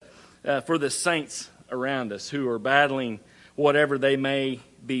for the saints around us who are battling whatever they may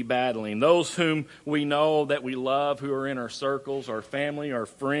be battling. Those whom we know that we love, who are in our circles, our family, our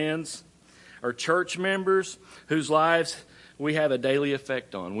friends, our church members, whose lives we have a daily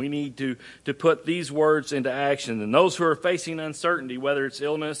effect on. We need to put these words into action. And those who are facing uncertainty, whether it's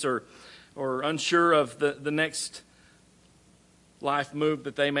illness or unsure of the next life move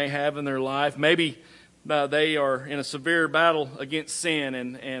that they may have in their life. Maybe they are in a severe battle against sin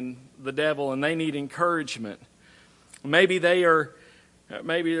and the devil, and they need encouragement. Maybe they're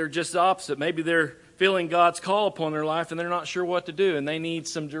just the opposite. Maybe they're feeling God's call upon their life and they're not sure what to do, and they need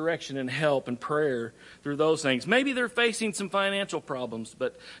some direction and help and prayer through those things. Maybe they're facing some financial problems,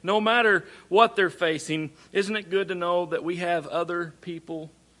 but no matter what they're facing, isn't it good to know that we have other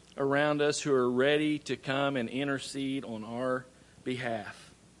people around us who are ready to come and intercede on our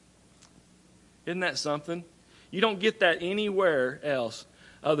behalf? Isn't that something? You don't get that anywhere else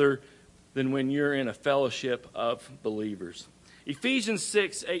other than when you're in a fellowship of believers. Ephesians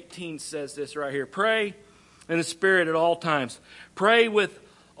 6:18 says this right here. Pray in the Spirit at all times. Pray with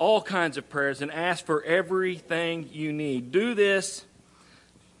all kinds of prayers and ask for everything you need. Do this.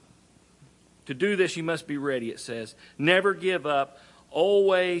 To do this, you must be ready, it says. Never give up.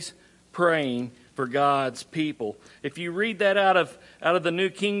 Always praying for God's people. If you read that out of the New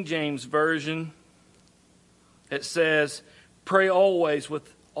King James Version, it says, pray always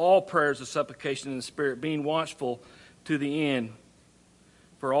with all prayers of supplication in the Spirit, being watchful to the end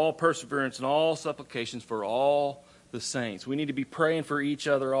for all perseverance and all supplications for all the saints. We need to be praying for each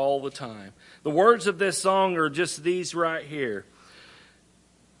other all the time. The words of this song are just these right here.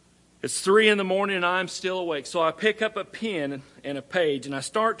 It's 3 a.m. and I'm still awake. So I pick up a pen and a page and I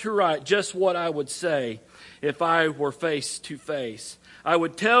start to write just what I would say if I were face to face. I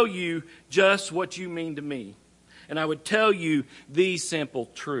would tell you just what you mean to me. And I would tell you these simple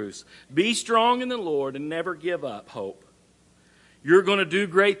truths. Be strong in the Lord and never give up hope. You're going to do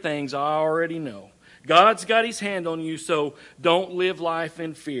great things, I already know. God's got His hand on you, so don't live life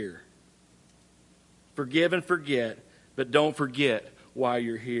in fear. Forgive and forget, but don't forget why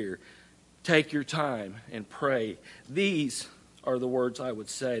you're here. Take your time and pray. These are the words I would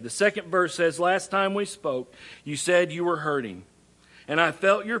say. The second verse says, last time we spoke, you said you were hurting. And I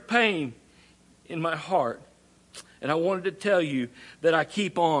felt your pain in my heart. And I wanted to tell you that I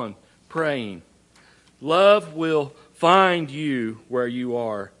keep on praying. Love will find you where you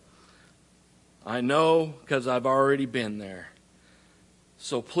are. I know because I've already been there.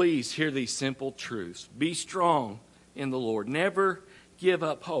 So please hear these simple truths. Be strong in the Lord. Never give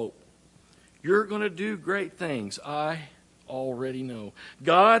up hope. You're going to do great things. I already know.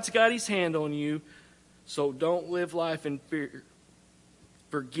 God's got His hand on you, so don't live life in fear.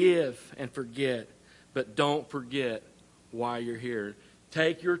 Forgive and forget. But don't forget why you're here.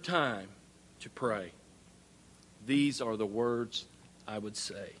 Take your time to pray. These are the words I would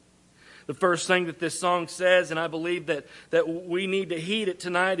say. The first thing that this song says, and I believe that we need to heed it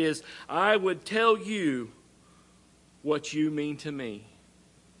tonight, is I would tell you what you mean to me.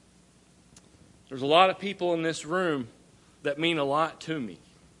 There's a lot of people in this room that mean a lot to me.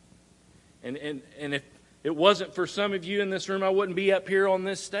 And if it wasn't for some of you in this room, I wouldn't be up here on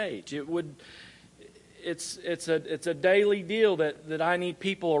this stage. It's a daily deal that I need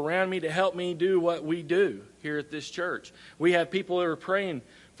people around me to help me do what we do here at this church. We have people that are praying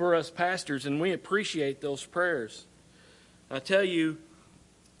for us pastors, and we appreciate those prayers. I tell you,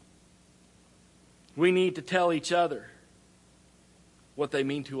 we need to tell each other what they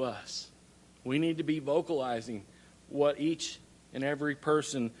mean to us. We need to be vocalizing what each and every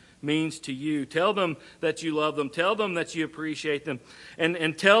person means to you. Tell them that you love them. Tell them that you appreciate them.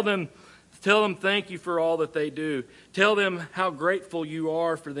 And tell them thank you for all that they do. Tell them how grateful you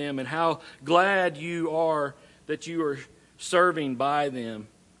are for them and how glad you are that you are serving by them.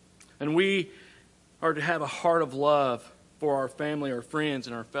 And we are to have a heart of love for our family, our friends,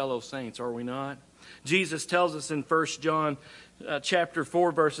 and our fellow saints, are we not? Jesus tells us in 1 John chapter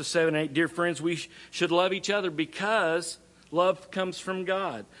 4, verses 7 and 8, dear friends, we should love each other because love comes from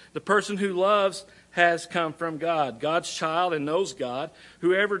God. The person who loves has come from God. God's child and knows God.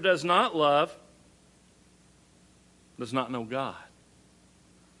 Whoever does not love does not know God.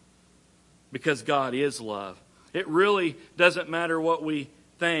 Because God is love. It really doesn't matter what we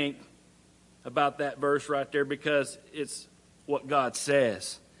think about that verse right there, because it's what God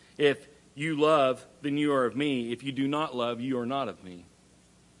says. If you love, then you are of me. If you do not love, you are not of me.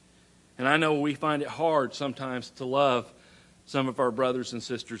 And I know we find it hard sometimes to love some of our brothers and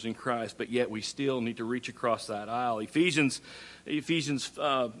sisters in Christ, but yet we still need to reach across that aisle. Ephesians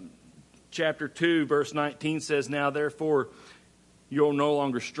chapter 2, verse 19 says, now therefore, You're no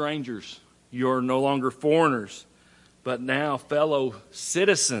longer strangers. You're no longer foreigners, but now fellow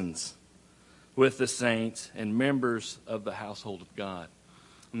citizens with the saints and members of the household of God.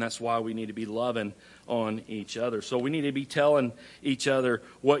 And that's why we need to be loving on each other. So we need to be telling each other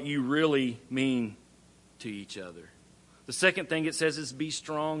what you really mean to each other. The second thing it says is be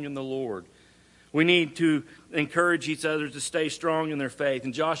strong in the Lord. We need to encourage each other to stay strong in their faith.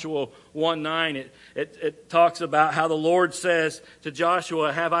 In Joshua 1:9, it talks about how the Lord says to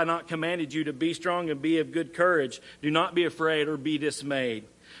Joshua, "Have I not commanded you to be strong and be of good courage? Do not be afraid or be dismayed.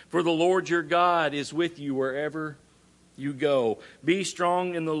 For the Lord your God is with you wherever you go." Be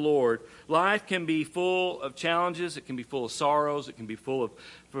strong in the Lord. Life can be full of challenges. It can be full of sorrows. It can be full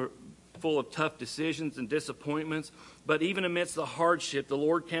of tough decisions and disappointments. But even amidst the hardship, the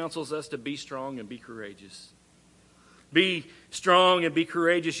Lord counsels us to be strong and be courageous. Be strong and be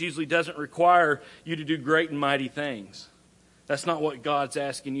courageous usually doesn't require you to do great and mighty things. That's not what God's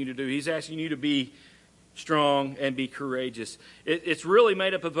asking you to do. He's asking you to be strong and be courageous. It's really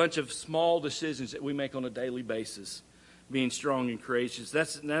made up of a bunch of small decisions that we make on a daily basis. Being strong and courageous.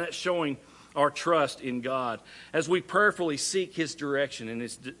 That's showing our trust in God. As we prayerfully seek His direction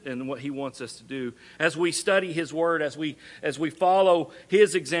and what He wants us to do. As we study His Word, as we follow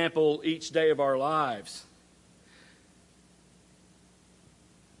His example each day of our lives.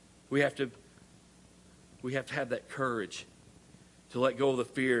 We have to have that courage to let go of the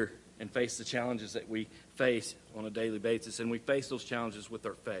fear and face the challenges that we face on a daily basis. And we face those challenges with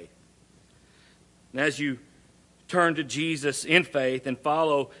our faith. And as you turn to Jesus in faith and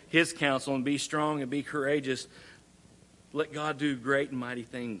follow His counsel and be strong and be courageous, let God do great and mighty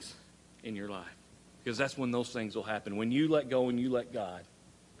things in your life. Because that's when those things will happen. When you let go and you let God,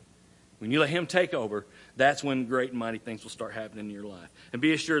 when you let Him take over, that's when great and mighty things will start happening in your life. And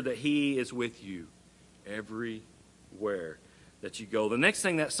be assured that He is with you everywhere that you go. The next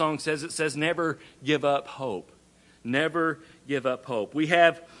thing that song says, it says, never give up hope. Never give up hope.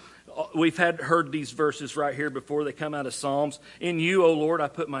 We've heard these verses right here before. They come out of Psalms. In you, O Lord, I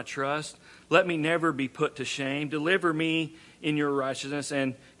put my trust. Let me never be put to shame. Deliver me in your righteousness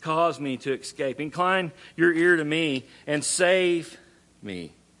and cause me to escape. Incline your ear to me and save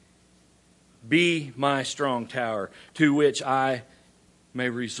me. Be my strong tower to which I may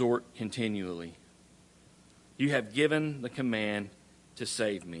resort continually. You have given the command to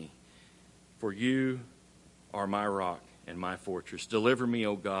save me. For you are my rock and my fortress. Deliver me,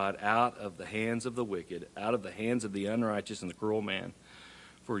 O God, out of the hands of the wicked, out of the hands of the unrighteous and the cruel man.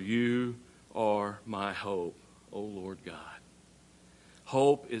 For you are my hope, O Lord God.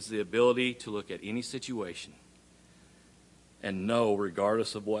 Hope is the ability to look at any situation and know,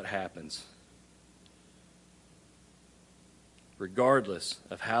 regardless of what happens, regardless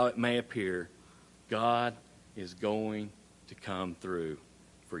of how it may appear, God is going to come through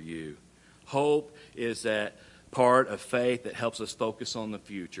for you. Hope is that part of faith that helps us focus on the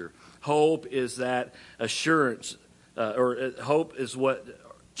future. Hope is that assurance, hope is what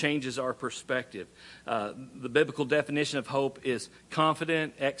changes our perspective. The biblical definition of hope is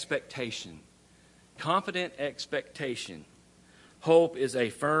confident expectation. Confident expectation. Hope is a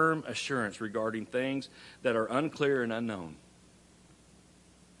firm assurance regarding things that are unclear and unknown.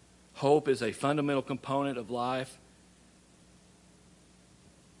 Hope is a fundamental component of life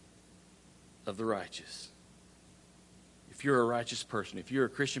of the righteous. If you're a righteous person, if you're a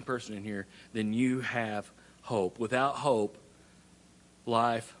Christian person in here, then you have hope. Without hope,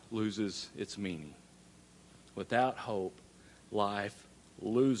 life loses its meaning. Without hope, life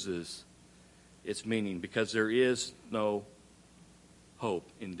loses its meaning because there is no hope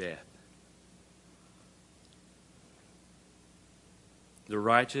in death. The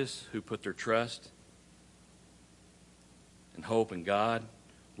righteous who put their trust and hope in God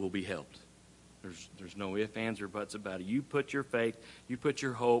will be helped. There's no ifs, ands, or buts about it. You put your faith, you put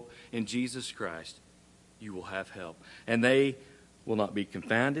your hope in Jesus Christ, you will have help. And they will not be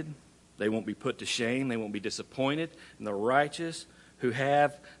confounded. They won't be put to shame. They won't be disappointed. And the righteous who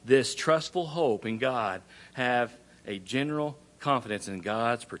have this trustful hope in God have a general confidence in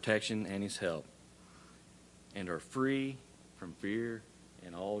God's protection and His help and are free from fear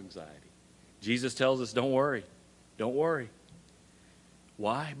and all anxiety. Jesus tells us, don't worry. Don't worry.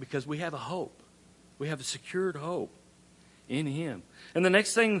 Why? Because we have a hope. We have a secured hope in Him. And the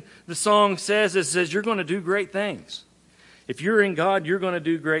next thing the song says is you're going to do great things. If you're in God, you're going to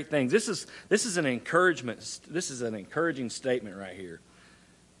do great things. This is an encouragement. This is an encouraging statement right here.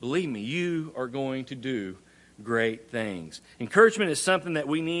 Believe me, you are going to do great things. Encouragement is something that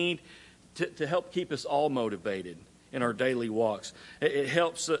we need to help keep us all motivated in our daily walks. It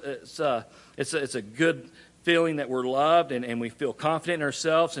helps. It's a good feeling that we're loved and we feel confident in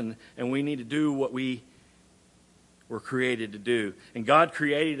ourselves and we need to do what we were created to do. And God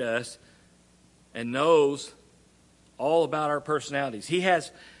created us and knows all about our personalities. He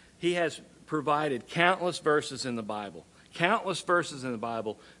has provided countless verses in the Bible. Countless verses in the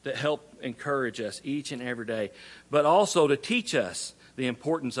Bible that help encourage us each and every day, but also to teach us the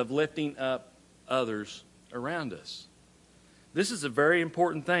importance of lifting up others around us. This is a very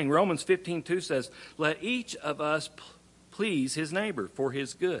important thing. Romans 15:2 says, "Let each of us please his neighbor for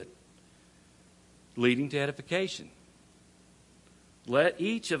his good, leading to edification." Let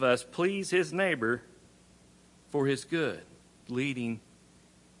each of us please his neighbor for his good, leading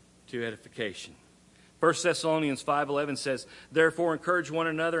to edification. 1 Thessalonians 5:11 says, "Therefore encourage one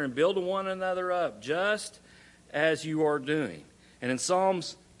another and build one another up, just as you are doing." And in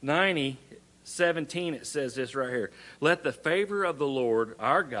Psalms 90:17 it says this right here, "Let the favor of the Lord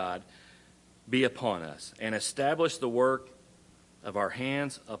our God be upon us, and establish the work of our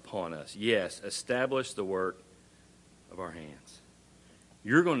hands upon us." Yes, establish the work of our hands.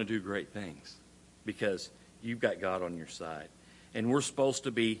 You're going to do great things because you've got God on your side. And we're supposed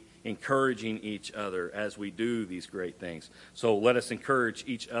to be encouraging each other as we do these great things. So let us encourage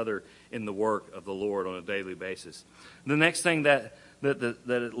each other in the work of the Lord on a daily basis. The next thing that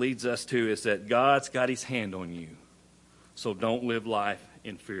it leads us to is that God's got his hand on you. So don't live life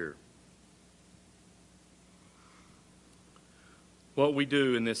in fear. What we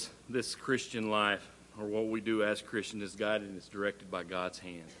do in this Christian life, or what we do as Christians, is guided and is directed by God's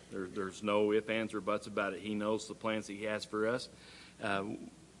hand. There's no ifs, ands, or buts about it. He knows the plans that he has for us.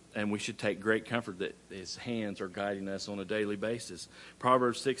 And we should take great comfort that his hands are guiding us on a daily basis.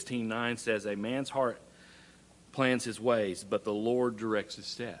 Proverbs 16:9 says, "A man's heart plans his ways, but the Lord directs his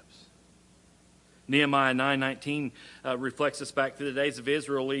steps." Nehemiah 9:19 reflects us back to the days of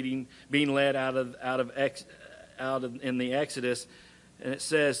Israel being led out of in the Exodus, and it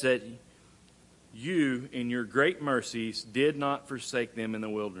says that you, in your great mercies, did not forsake them in the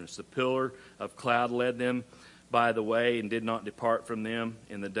wilderness. The pillar of cloud led them by the way and did not depart from them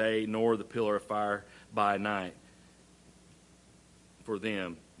in the day, nor the pillar of fire by night for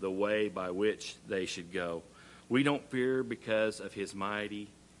them, the way by which they should go. We don't fear because of his mighty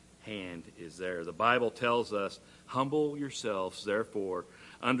hand is there. The Bible tells us, "Humble yourselves, therefore,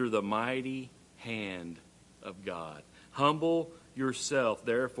 under the mighty hand of God." Humble yourself,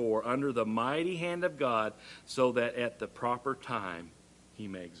 therefore, under the mighty hand of God, so that at the proper time he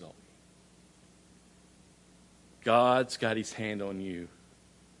may exalt you. God's got his hand on you,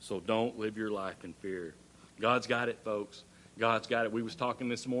 so don't live your life in fear. God's got it, folks. God's got it. We was talking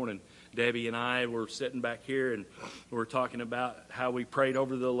this morning. Debbie and I were sitting back here, and we were talking about how we prayed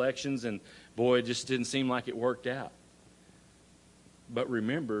over the elections, and boy, it just didn't seem like it worked out. But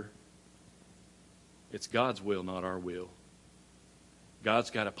remember, it's God's will, not our will. God's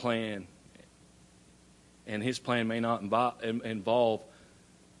got a plan, and his plan may not involve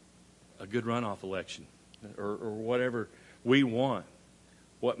a good runoff election or whatever we want.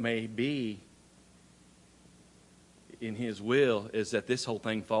 What may be in his will is that this whole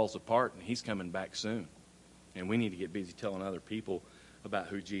thing falls apart and he's coming back soon. And we need to get busy telling other people about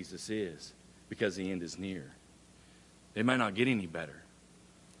who Jesus is, because the end is near. It might not get any better.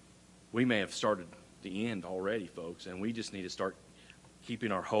 We may have started the end already, folks, and we just need to start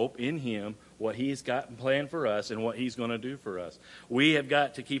keeping our hope in him, what he's got planned for us, and what he's going to do for us. We have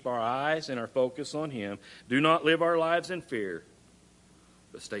got to keep our eyes and our focus on him. Do not live our lives in fear,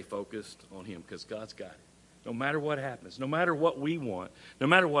 but stay focused on him, because God's got it. No matter what happens, no matter what we want, no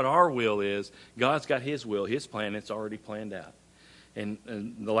matter what our will is, God's got his will, his plan. It's already planned out. And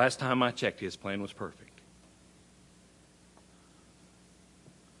the last time I checked, his plan was perfect.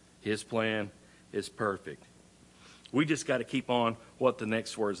 His plan is perfect. We just got to keep on what the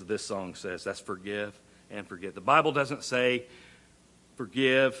next words of this song says. That's forgive and forget. The Bible doesn't say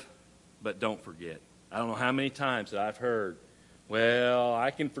forgive, but don't forget. I don't know how many times that I've heard, well,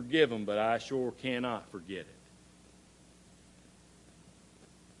 I can forgive them, but I sure cannot forget it.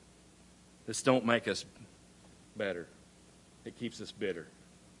 This don't make us better. It keeps us bitter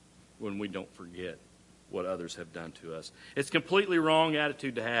when we don't forget what others have done to us. It's a completely wrong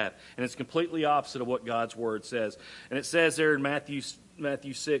attitude to have, and it's completely opposite of what God's Word says. And it says there in Matthew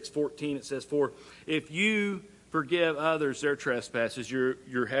 6:14, it says, "For if you forgive others their trespasses,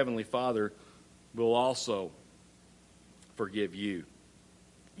 your heavenly Father will also forgive you."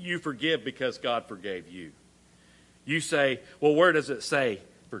 You forgive because God forgave you. You say, well, where does it say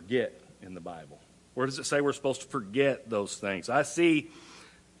forget in the Bible? Where does it say we're supposed to forget those things? I see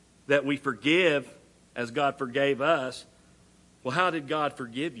that we forgive as God forgave us. Well, how did God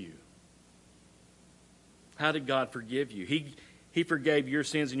forgive you? How did God forgive you? He forgave your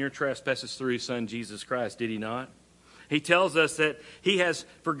sins and your trespasses through His Son, Jesus Christ, did He not? He tells us that He has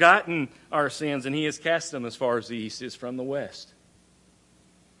forgotten our sins and He has cast them as far as the east is from the west.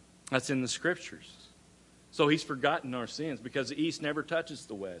 That's in the Scriptures. So He's forgotten our sins because the east never touches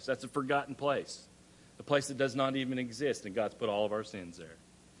the west. That's a forgotten place. A place that does not even exist, and God's put all of our sins there.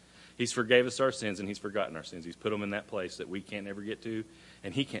 He's forgave us our sins and He's forgotten our sins. He's put them in that place that we can't ever get to,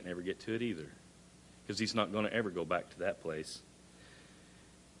 and He can't ever get to it either. Because He's not going to ever go back to that place.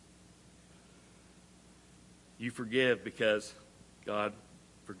 You forgive because God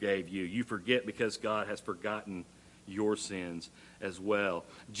forgave you. You forget because God has forgotten your sins as well.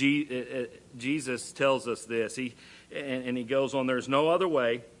 Jesus tells us this. He goes on, there's no other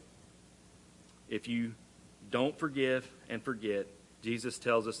way. If you don't forgive and forget, Jesus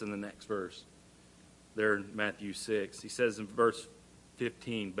tells us in the next verse, there in Matthew 6, He says in verse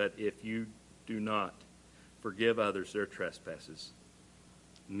 15, but if you do not forgive others their trespasses,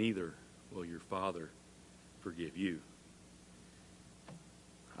 neither will your Father forgive you.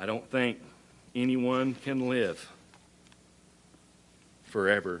 I don't think anyone can live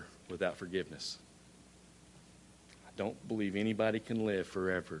forever without forgiveness. I don't believe anybody can live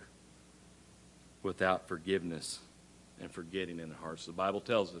forever without forgiveness and forgetting in their hearts. The Bible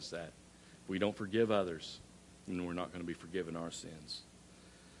tells us that. If we don't forgive others, then we're not going to be forgiven our sins.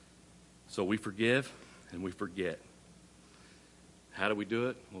 So we forgive and we forget. How do we do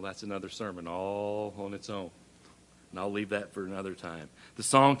it? Well, that's another sermon all on its own. And I'll leave that for another time. The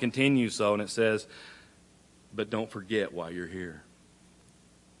song continues, though, and it says, but don't forget why you're here.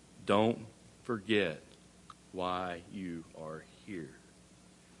 Don't forget why you are here.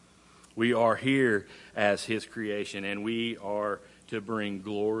 We are here as His creation, and we are to bring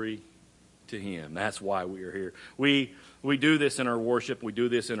glory to Him. That's why we are here. We do this in our worship. We do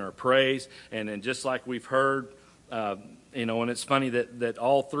this in our praise. And then just like we've heard, and it's funny that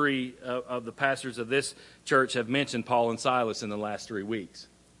all three of the pastors of this church have mentioned Paul and Silas in the last 3 weeks.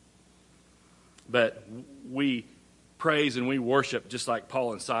 But we praise and we worship just like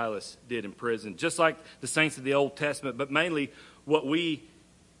Paul and Silas did in prison, just like the saints of the Old Testament, but mainly what we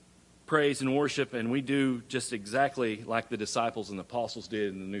praise and worship, and we do just exactly like the disciples and the apostles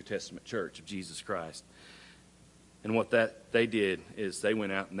did in the New Testament church of Jesus Christ. And what they did is they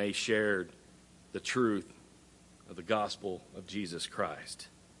went out and they shared the truth of the gospel of Jesus Christ.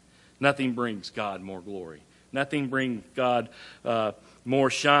 Nothing brings God more glory. Nothing brings God more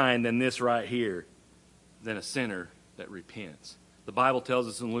shine than this right here, than a sinner that repents. The Bible tells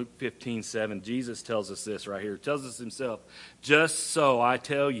us in Luke 15:7, Jesus tells us this right here. He tells us Himself, just so I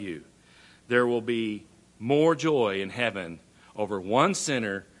tell you, there will be more joy in heaven over one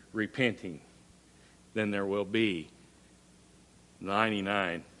sinner repenting than there will be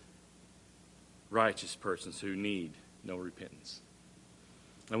 99 righteous persons who need no repentance.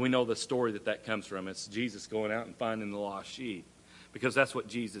 And we know the story that comes from. It's Jesus going out and finding the lost sheep. Because that's what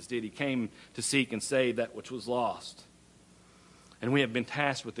Jesus did. He came to seek and save that which was lost. And we have been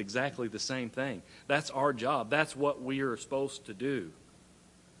tasked with exactly the same thing. That's our job. That's what we are supposed to do.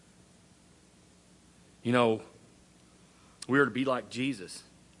 You know, we are to be like Jesus.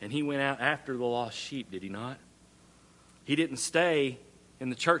 And He went out after the lost sheep, did He not? He didn't stay in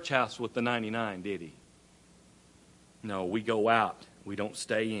the church house with the 99, did He? No, we go out. We don't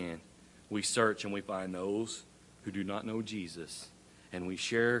stay in. We search and we find those who do not know Jesus. And we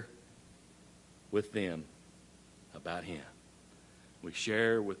share with them about Him. We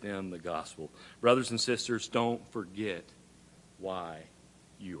share with them the gospel. Brothers and sisters, don't forget why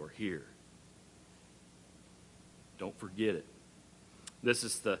you are here. Don't forget it. This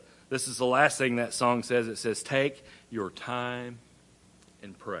is the last thing that song says. It says, take your time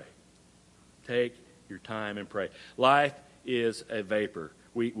and pray. Take your time and pray. Life is a vapor.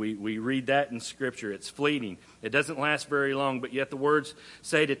 We read that in Scripture. It's fleeting. It doesn't last very long, but yet the words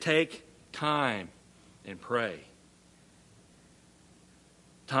say to take time and pray.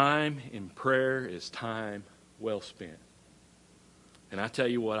 Time in prayer is time well spent. And I tell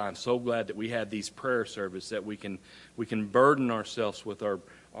you what, I'm so glad that we have these prayer services that we can burden ourselves with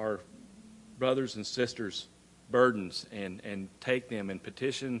our brothers and sisters' burdens and take them and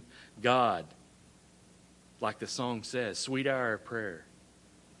petition God. Like the song says, sweet hour of prayer.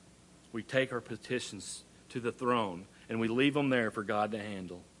 We take our petitions to the throne and we leave them there for God to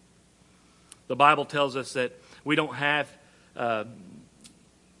handle. The Bible tells us that we don't have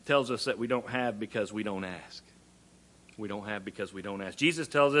because we don't ask. We don't have because we don't ask. Jesus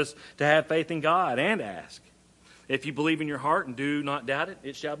tells us to have faith in God and ask. If you believe in your heart and do not doubt it,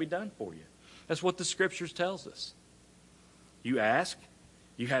 it shall be done for you. That's what the Scriptures tells us. You ask,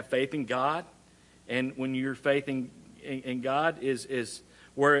 you have faith in God, And when your faith in God is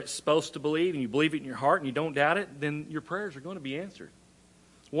where it's supposed to believe, and you believe it in your heart and you don't doubt it, then your prayers are going to be answered.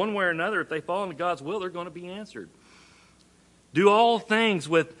 One way or another, if they fall into God's will, they're going to be answered. Do all things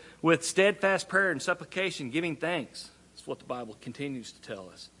with steadfast prayer and supplication, giving thanks. That's what the Bible continues to tell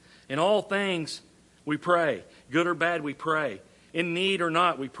us. In all things we pray. Good or bad, we pray. In need or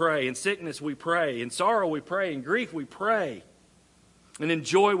not, we pray. In sickness, we pray. In sorrow, we pray. In grief, we pray. And in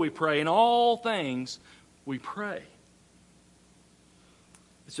joy, we pray. In all things, we pray.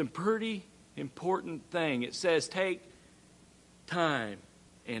 It's a pretty important thing. It says take time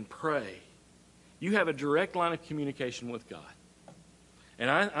and pray. You have a direct line of communication with God. And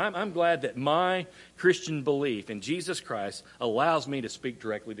I'm glad that my Christian belief in Jesus Christ allows me to speak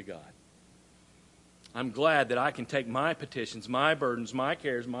directly to God. I'm glad that I can take my petitions, my burdens, my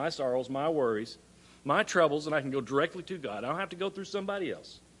cares, my sorrows, my worries, my troubles, and I can go directly to God. I don't have to go through somebody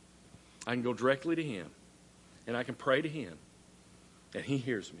else. I can go directly to Him. And I can pray to Him. And He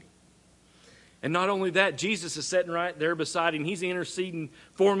hears me. And not only that, Jesus is sitting right there beside Him. He's interceding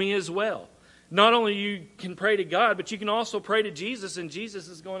for me as well. Not only you can pray to God, but you can also pray to Jesus, and Jesus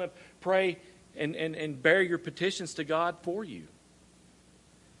is going to pray and bear your petitions to God for you.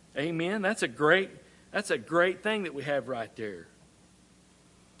 Amen. That's a great thing that we have right there.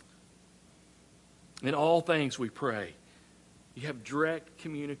 In all things we pray. You have direct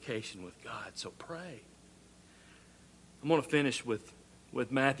communication with God, so pray. I'm going to finish with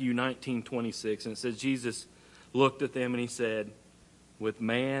Matthew 19:26, and it says, Jesus looked at them and He said, with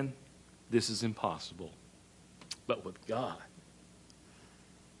man, this is impossible. But with God,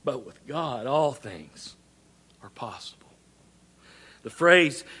 all things are possible. The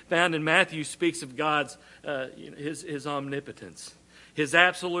phrase found in Matthew speaks of God's, His omnipotence, His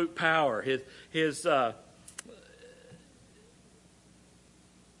absolute power, His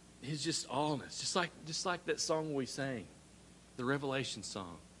just allness, just like that song we sang, the Revelation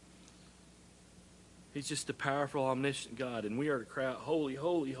song. He's just a powerful, omniscient God, and we are to cry out, holy,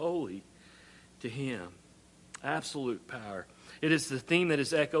 holy, holy to Him. Absolute power. It is the theme that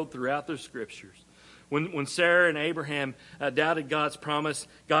is echoed throughout the Scriptures. When Sarah and Abraham doubted God's promise,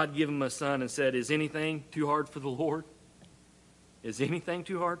 God gave them a son and said, is anything too hard for the Lord? Is anything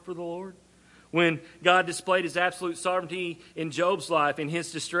too hard for the Lord? When God displayed His absolute sovereignty in Job's life, in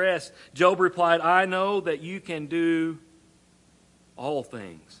his distress, Job replied, I know that you can do all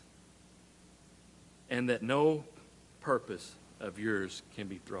things, and that no purpose of yours can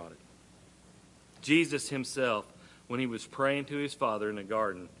be thwarted. Jesus Himself, when He was praying to His Father in the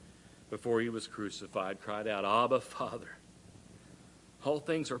garden before He was crucified, cried out, Abba, Father, all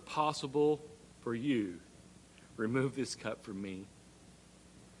things are possible for you. Remove this cup from me.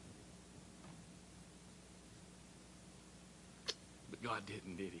 But God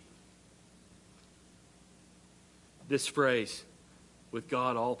didn't, did He? This phrase, with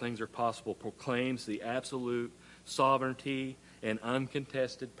God all things are possible, proclaims the absolute sovereignty and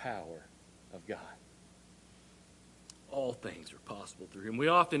uncontested power of God. All things are possible through Him. We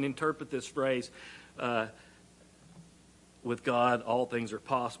often interpret this phrase, with God all things are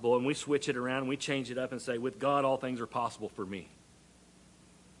possible, and we switch it around and we change it up and say, with God all things are possible for me.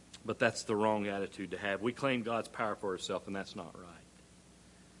 But that's the wrong attitude to have. We claim God's power for ourselves, and that's not right.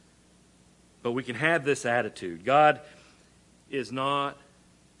 But we can have this attitude. God is not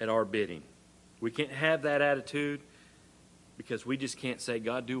at our bidding. We can't have that attitude because we just can't say,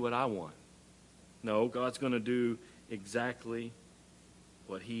 God, do what I want. No, God's going to do exactly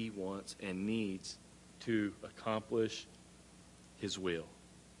what He wants and needs to accomplish His will,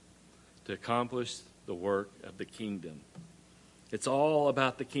 to accomplish the work of the kingdom. It's all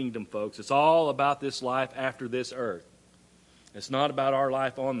about the kingdom, folks. It's all about this life after this earth. It's not about our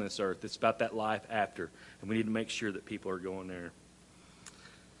life on this earth. It's about that life after. And we need to make sure that people are going there.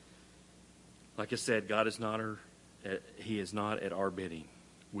 Like I said, God is not He is not at our bidding.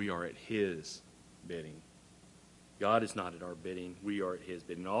 We are at His bidding. God is not at our bidding. We are at His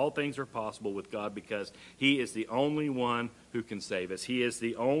bidding. All things are possible with God because He is the only one who can save us. He is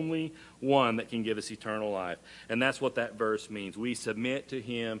the only one that can give us eternal life. And that's what that verse means. We submit to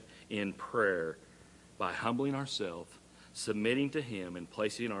Him in prayer by humbling ourselves, submitting to Him, and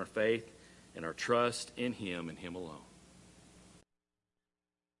placing our faith and our trust in Him and Him alone.